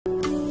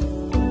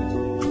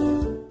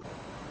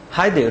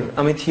Hi there,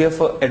 Amit here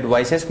for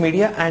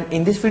XXUBMEA, and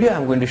in this video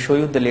I'm going to show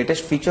you the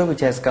latest feature which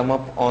has come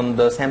up on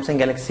the Samsung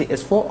Galaxy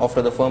S4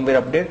 after the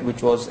firmware update,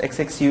 which was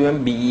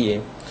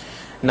XXUBMEA.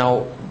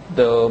 Now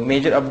the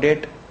major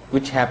update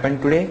which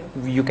happened today,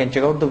 you can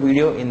check out the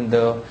video in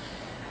the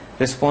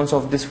response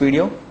of this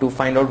video to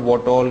find out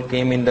what all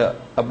came in the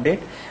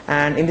update,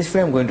 and in this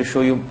video I'm going to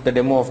show you the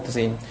demo of the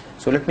same.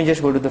 So let me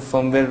just go to the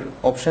firmware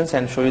options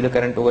and show you the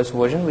current OS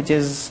version, which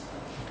is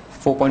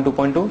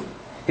 4.2.2.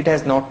 It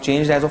has not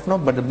changed as of now,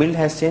 but the build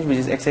has changed, which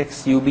is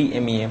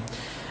XXUBMEA.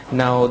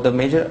 Now the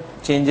major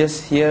changes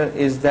here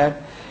is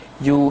that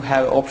you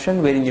have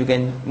option wherein you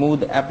can move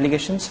the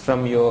applications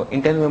from your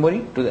internal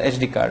memory to the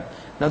SD card.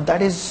 Now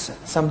that is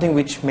something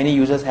which many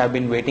users have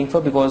been waiting for,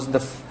 because the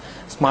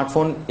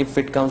smartphone, if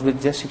it comes with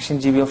just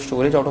 16 GB of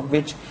storage, out of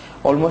which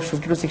almost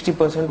 50 to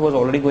 60% was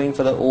already going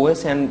for the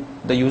OS, and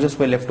the users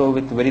were left over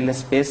with very less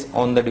space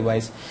on the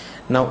device.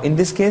 Now in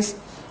this case,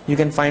 you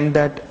can find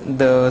that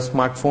the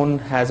smartphone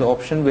has an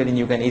option wherein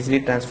you can easily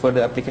transfer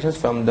the applications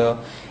from the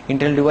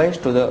internal device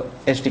to the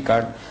SD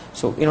card.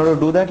 So in order to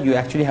do that, you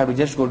actually have to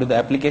just go to the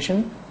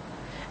application,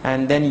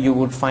 and then you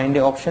would find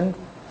the option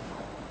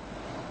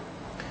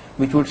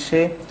which would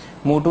say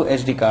move to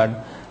SD card.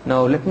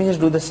 Now let me just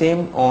do the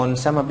same on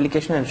some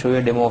application and show you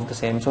a demo of the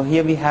same. So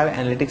here we have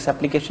analytics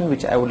application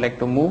which I would like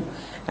to move,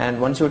 and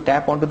once you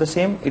tap onto the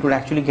same, it would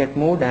actually get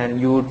moved, and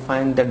you would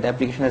find that the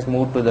application has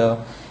moved to the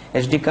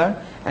SD card.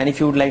 And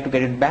if you would like to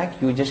get it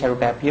back, you just have to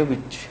tap here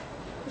which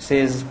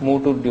says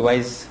move to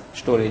device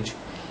storage.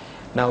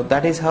 Now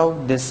that is how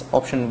this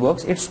option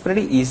works. It's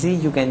pretty easy.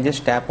 You can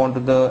just tap onto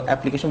the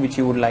application which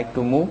you would like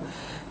to move.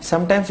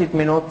 Sometimes it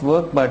may not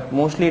work, but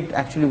mostly it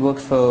actually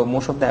works for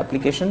most of the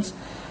applications.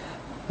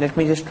 Let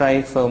me just try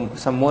it for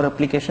some more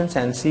applications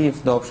and see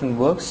if the option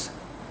works.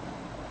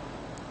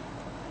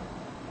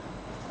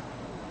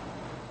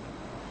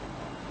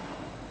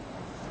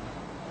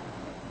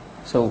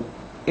 So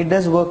it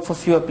does work for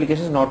few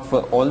applications, not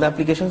for all the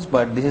applications,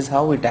 but this is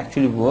how it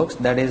actually works.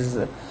 That is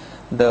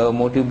the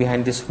motive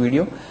behind this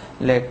video.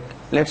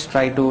 Let's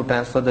try to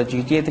transfer the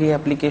GTA 3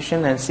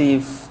 application and see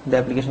if the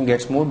application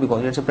gets moved,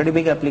 because it's a pretty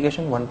big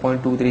application,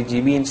 1.23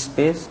 GB in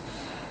space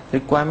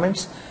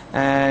requirements,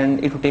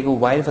 and it will take a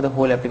while for the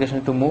whole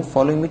application to move,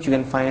 following which you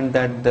can find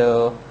that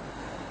the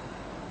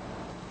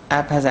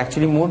app has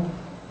actually moved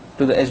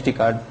to the SD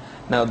card.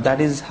 Now that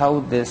is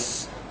how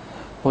this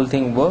whole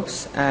thing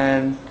works,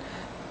 and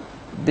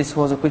this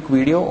was a quick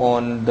video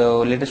on the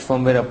latest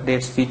firmware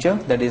updates feature,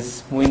 that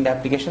is moving the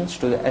applications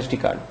to the SD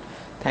card.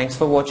 Thanks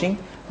for watching.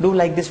 Do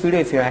like this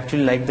video if you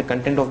actually like the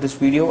content of this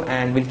video,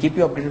 and we'll keep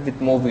you updated with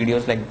more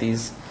videos like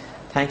these.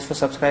 Thanks for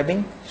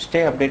subscribing.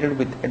 Stay updated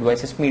with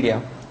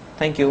XXUBMEA.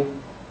 Thank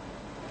you.